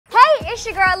it's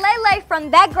your girl Lele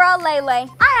from That Girl Lele.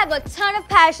 I have a ton of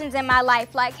passions in my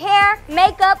life, like hair,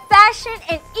 makeup, fashion,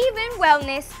 and even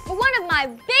wellness. But one of my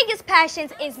biggest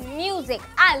passions is music.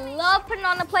 I love putting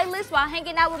on a playlist while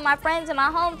hanging out with my friends in my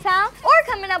hometown, or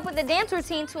coming up with a dance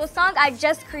routine to a song I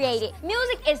just created.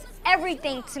 Music is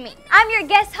everything to me. I'm your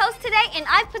guest host today, and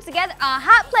I've put together a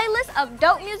hot playlist of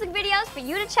dope music videos for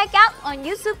you to check out on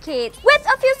YouTube Kids, with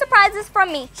a few surprises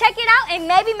from me. Check it out and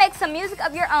maybe make some music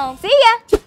of your own. See ya!